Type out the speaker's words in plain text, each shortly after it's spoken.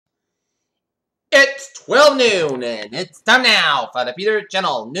It's 12 noon, and it's time now for the Peter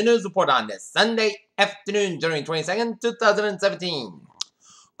Channel News Report on this Sunday afternoon, January 22nd, 2017.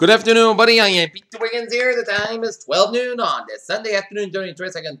 Good afternoon, buddy. I am Peter Wiggins here. The time is 12 noon on this Sunday afternoon, January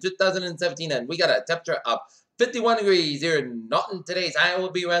 22nd, 2017, and we got a temperature of 51 degrees here in Norton. Today's high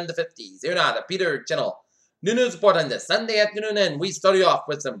will be around the 50s. Here now, the Peter Channel News Report on this Sunday afternoon, and we start you off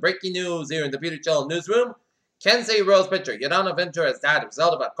with some breaking news here in the Peter Channel Newsroom. Kansas City Royals pitcher Yadana Ventura has died as a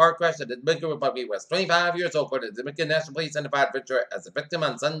result of a car crash at the Dominican Republic. He was 25 years old. For the Dominican National Police identified Ventura as a victim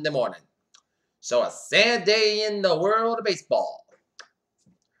on Sunday morning. So a sad day in the world of baseball.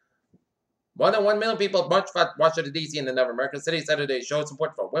 More than 1 million people marched from Washington, D.C. and another American city Saturday showed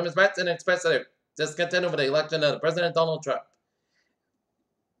support for women's rights and expressed their discontent over the election of President Donald Trump.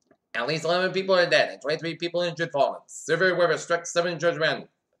 At least 11 people are dead and 23 people injured following severe weather struck 7 Georgia around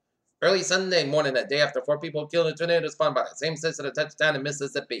early Sunday morning, a day after 4 people killed in a tornado spawned by the same system that touched down in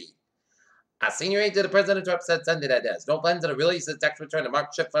Mississippi. A senior aide to the President Trump said Sunday that there is no plans to release his tax return to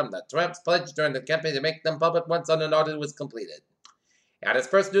mark shift from the Trump's pledge during the campaign to make them public once an audit was completed. At his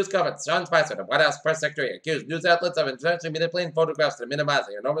first news conference, Sean Spicer, the White House press secretary, accused news outlets of intentionally manipulating photographs to minimize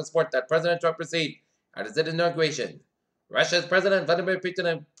the enormous support that President Trump received at his inauguration. Russia's President Vladimir Putin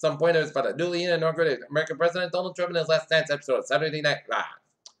and some pointers for the newly inaugurated American President Donald Trump in his Last Dance episode of Saturday Night Live.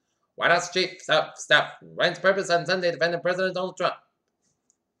 White House Chief Staff Ryan's purpose on Sunday defending President Donald Trump.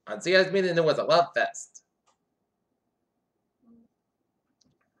 On CIA's meeting, it was a love fest.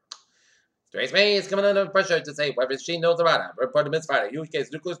 Theresa May is coming under pressure to say whether she knows about it. Reported misfired the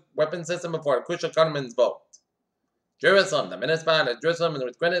UK's nuclear weapon system before a crucial Congressman's vote. Jerusalem, the municipality of Jerusalem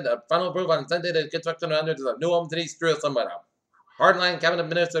was granted a final approval on Sunday to construction of hundreds of new homes in East Jerusalem, but a hardline cabinet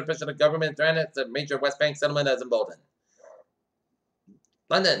minister official of government trying to major West Bank settlement as emboldened.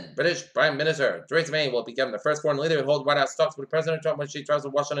 London, British Prime Minister Theresa May will become the first foreign leader to hold White House talks with President Trump when she travels to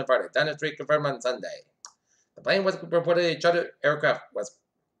Washington Friday. Dana Street confirmed on Sunday. The plane was reportedly a chartered aircraft.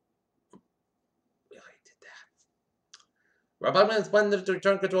 Republicans plan to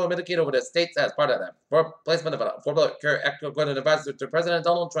return control of Medicaid over the states as part of the placement of an Affordable Care Act according to advisor to President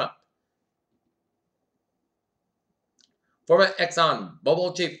Donald Trump. Former Exxon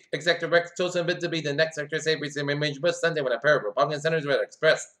Mobil Chief Executive Rex Tillerson bid to be the next Secretary of State recently made Bush Sunday when a pair of Republican senators were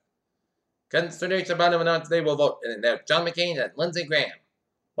expressed consternation about him announced they will vote in there. John McCain and Lindsey Graham.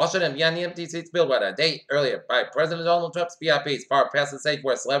 Washington beyond the empty seats bill by a day earlier by President Donald Trump's VIPs far past the stage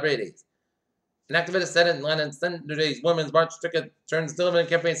where celebrities. An activist said in London Sunday's Women's March took a turn delivering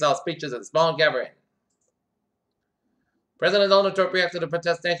campaign-style speeches at a small gathering. President Donald Trump reacted to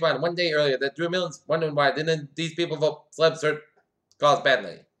protests nationwide one day earlier that drew millions wondering why didn't these people vote celebs hurt caused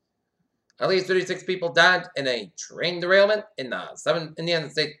badly. At least 36 people died in a train derailment in the southern Indian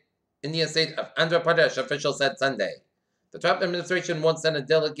state of Andhra Pradesh, officials said Sunday. The Trump administration once sent a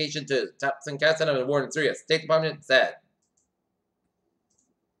delegation to Tapson Kassan of the war in Syria, State Department said.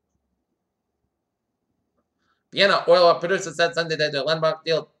 Vienna oil producer said Sunday that their landmark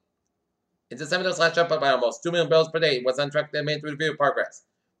deal in December slash up by almost 2 million barrels per day was on track to made through review progress.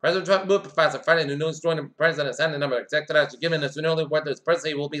 President Trump moved fast on Friday in the news joining President Sanders number of executives given as soon as what his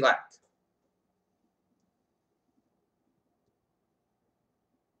presidency will be like.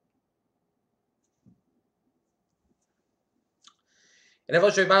 An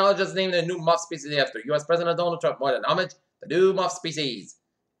evolutionary biologist named a new moth species after U.S. President Donald Trump more than homage. The new moth species.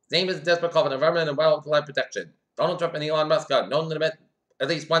 His name is a desperate call for environment and wildlife protection. Donald Trump and Elon Musk are known to have met at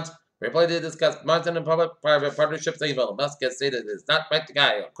least once, reportedly discussed monitoring and public-private partnerships. Even Musk has stated it is not quite the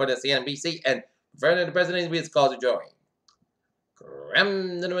guy, according to CNBC, and referring to the president to be his cause of joy.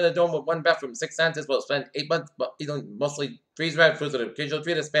 Crammed into a dome with one bathroom, 6 scientists will spend 8 months eating mostly freeze-dried foods with occasional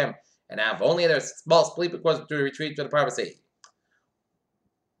treat of spam and have only their small sleep equipment to retreat to the privacy.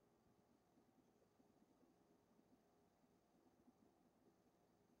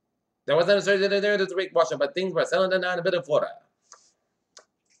 There wasn't a surgery there this week, Washington, but things were settling down a bit in Florida.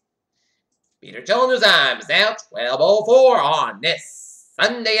 Peter Channel News Time is now 12:04 on this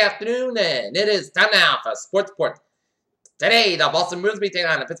Sunday afternoon, and it is time now for Sports Report. Today, the Boston Bruins will be taking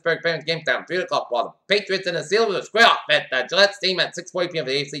on the Pittsburgh Penguins game time 3 o'clock, while the Patriots and the Steelers will square off at the Gillette Stadium at 6:40 p.m.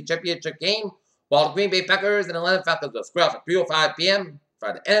 for the AFC Championship game, while the Green Bay Packers and the Atlanta Falcons will square off at 3:05 p.m.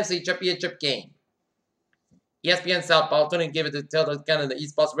 for the NFC Championship game. ESPN South Baltimore gave it to tell the gun in the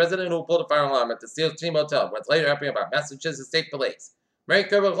East Boston resident who pulled a fire alarm at the Steelers team hotel, what's later happening about Massachusetts State Police. Mary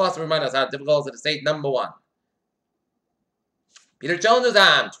Kerber lost to remind us how difficult it is to state number 1. Peter Channel News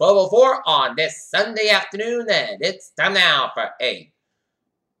Time, 12:04 on this Sunday afternoon, and it's time now for a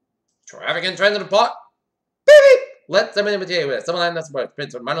traffic and transit report. Beep, beep. Let's submit material with someone line that's worth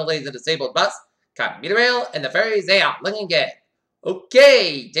Prince from Mondelez a disabled bus, caught meter rail, and the ferries they are looking good.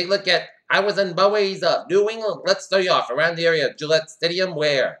 Okay, take a look at Iowas and Bowies of New England. Let's start you off around the area of Gillette Stadium,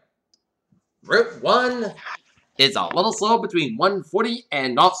 where Route 1 is a little slow between 140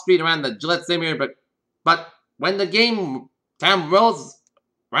 and North Street around the Gillette Stadium area, but when the game time rolls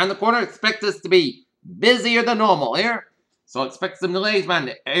around the corner, expect this to be busier than normal here. So expect some delays around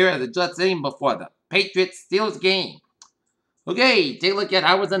the area of the Gillette Stadium before the Patriots-Steelers game. Okay, take a look at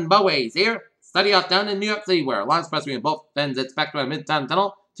Iowas and Bowies here. Study off down in New York City, where along Expressway in both ends it's back to a Midtown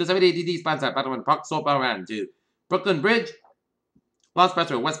Tunnel, 270 DD sponsored back to the Park Slope around to Brooklyn Bridge, Long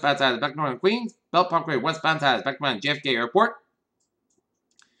Expressway westbound side back to Queens, Belt Parkway westbound side back to JFK Airport,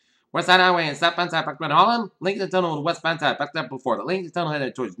 West Side Highway and southbound side back to Harlem, Lincoln Tunnel and westbound side back to before the Lincoln Tunnel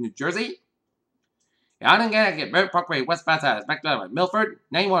headed towards New Jersey. Out in Connecticut, Belt Parkway westbound side back to Milford,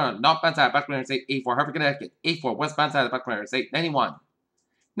 91 northbound side back to Interstate 84 Hartford, Connecticut, 84 westbound side back to Interstate 91.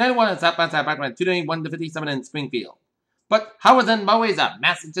 91 and southbound side back to 291 to 57 in Springfield. But Iowas and Bowies of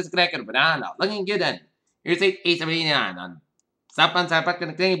Massachusetts, Connecticut, banana, looking good in Interstate 879 on southbound side back to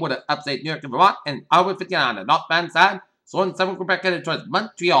the Canadian border, upstate New York and Vermont, and Highway 59 on the northbound side, so in 7 Quebec headed towards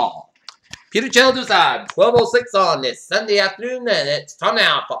Montreal. Peter Childers on 12:06 on this Sunday afternoon, and it's time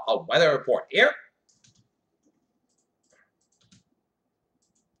now for a weather report here.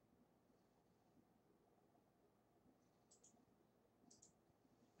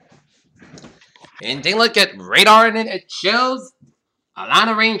 And take a look at radar, and it shows a line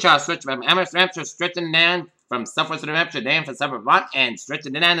of rain showers stretching from Amherst, New Hampshire, stretching down from southwestern New Hampshire, down from southern Vermont, and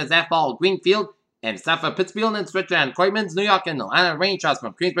stretching down to Zaphball, Greenfield, and south of Pittsfield, and stretching down Coitman's, New York, and a line of rain showers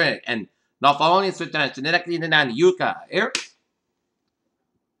from Queensbury and Norfolk, only stretching down genetically down to Utica here.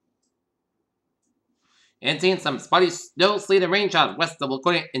 And seeing some spotty snow, sleet, and rain showers west of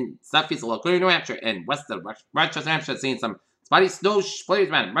Laconia and southeast of Laconia, New Hampshire, and west of Rochester, New Hampshire, seeing some spotty snow flurries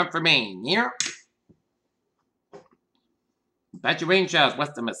around Rumford, Maine here. Patchy rain showers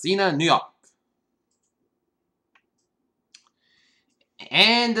west of Messina, New York.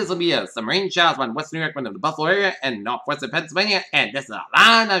 And this will be some rain showers on western New York, from the Buffalo area, and northwestern Pennsylvania. And this is a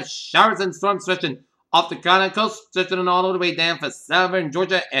line of showers and storms stretching off the Carolina coast, stretching all the way down for southern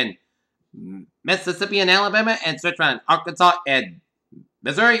Georgia and Mississippi and Alabama, and stretching around Arkansas and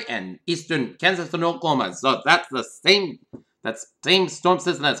Missouri and eastern Kansas and Oklahoma. So that's the same storm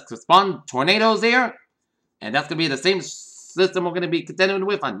system that's spawned tornadoes here. And that's going to be the same system we're going to be contending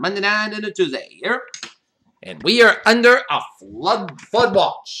with on Monday night and a Tuesday here. And we are under a flood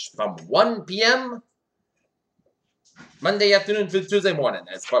watch from 1 p.m. Monday afternoon through Tuesday morning.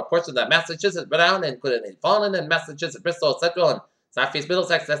 As for portions of Massachusetts, Rhode Island, including Fallen and Massachusetts, Bristol, Central, and Southeast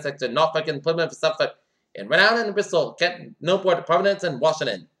Middlesex, Essex, and Norfolk, and Plymouth, Suffolk, and Rhode Island and Bristol, Kent, Newport, Providence, and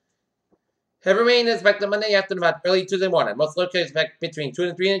Washington. Heavy rain is expected Monday afternoon about early Tuesday morning. Most locations expect between 2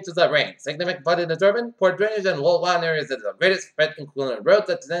 and 3 inches of rain. Significant flooding in Durban, poor drainage, and low-lying areas that are the greatest threat, including roads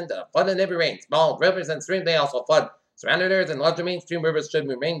that descend to flood in heavy rain. Small rivers and streams may also flood. Surrounding areas and larger mainstream rivers should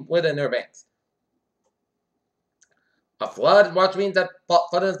remain within their banks. A flood watch means that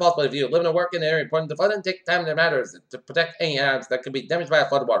flooding is possible. If you live and work in an area important to flooding, take time in matters to protect any items that could be damaged by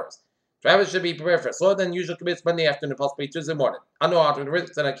flood waters. Drivers should be prepared for slower than usual commutes Monday afternoon, possibly Tuesday morning. Underwater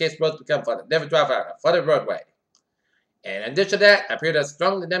risks in case roads become flooded. Never drive out a flooded roadway. And in addition to that, a period of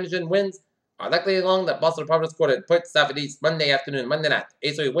strong damaging winds are likely along the Boston Providence Quarter point southeast Monday afternoon, Monday night.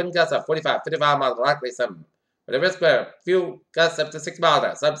 Easterly wind gusts of 45, 55 miles likely some. With a risk of a few gusts up to 6 miles an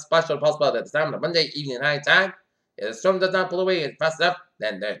hour. Some special possibility at the time of Monday evening high time. If the storm does not pull away fast enough,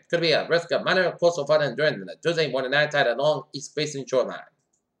 then there could be a risk of minor coastal flooding during the Tuesday morning night tide along east-facing shoreline.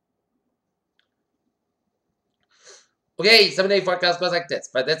 Okay, 7-day forecast goes like this.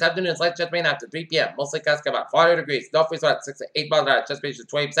 For this afternoon, slight chance rain after 3 p.m. Mostly clouds about 40 degrees. Northwest about 6 to 8 miles an hour. Chance range is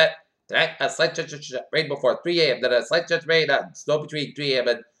 20%. Tonight, a slight chance of rain before 3 a.m. Then a slight chance of rain snow between 3 a.m.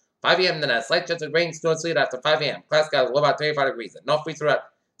 and 5 a.m. Then a slight chance of rain, snow, and sleet after 5 a.m. Clouds got low about 25 degrees. Northwest about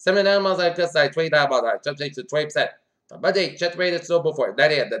 79 miles an hour. Gust side 29 miles an hour. Chance range is 20%. For Monday, chance rain and snow before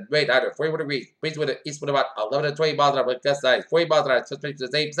 9 a.m. Then rain under 41 degrees. Breeze with an east wind about 11 to 20 miles an hour. With gust size 40 miles an hour. Chance range is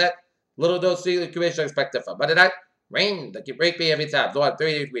 8%. Little dose of accumulation expected for Monday night. Rain that can break me every time, low at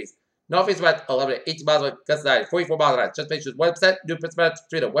 38 degrees. Northeast about 11 to 18 miles an hour, gust size 44 miles an hour. Chance range is 1%. New precipitation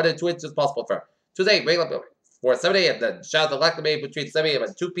 3 to 1 to 2 inches possible for Tuesday. Rain for 7 a.m. Then showers are likely made between 7 a.m.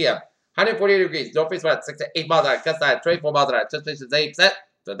 and 2 p.m. 148 degrees. Northeast about 6 to 8 miles an hour, gust size 24 miles an hour. Chance range is 8%.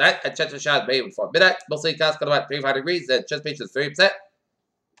 Tonight, a chance of showers made before midnight. Mostly clouds got about 35 degrees. Then chance range is 30%.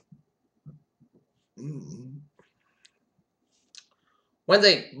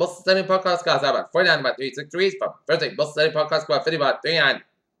 Wednesday, most sunny podcast clouds are about 49 to about 36 degrees. From Thursday, most sunny podcast about 50 about 39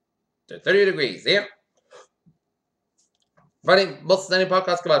 to 30 degrees here. Friday, most sunny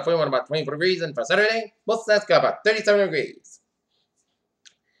podcast about 41 about 24 degrees. And for Saturday, most sunny about 37 degrees.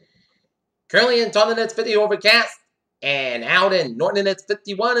 Currently in Taunton, it's 50 overcast. And out in Norton, it's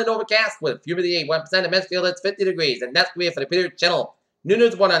 51 and overcast with humidity 1%. In Mansfield, it's 50 degrees. And that's going to be it for the Peter Channel New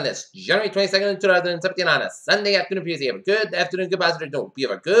News 1 on this January 22nd, 2017 on a Sunday afternoon. Please have a good afternoon, good positive. Don't be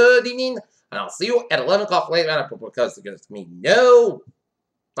have a good evening. And I'll see you at 11 o'clock later on because there's going to be no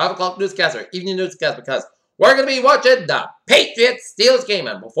 5 o'clock newscast or evening newscast because we're going to be watching the Patriots Steelers game.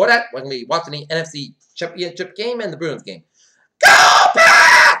 And before that, we're going to be watching the NFC Championship game and the Bruins game. Go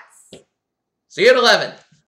Pats! See you at 11.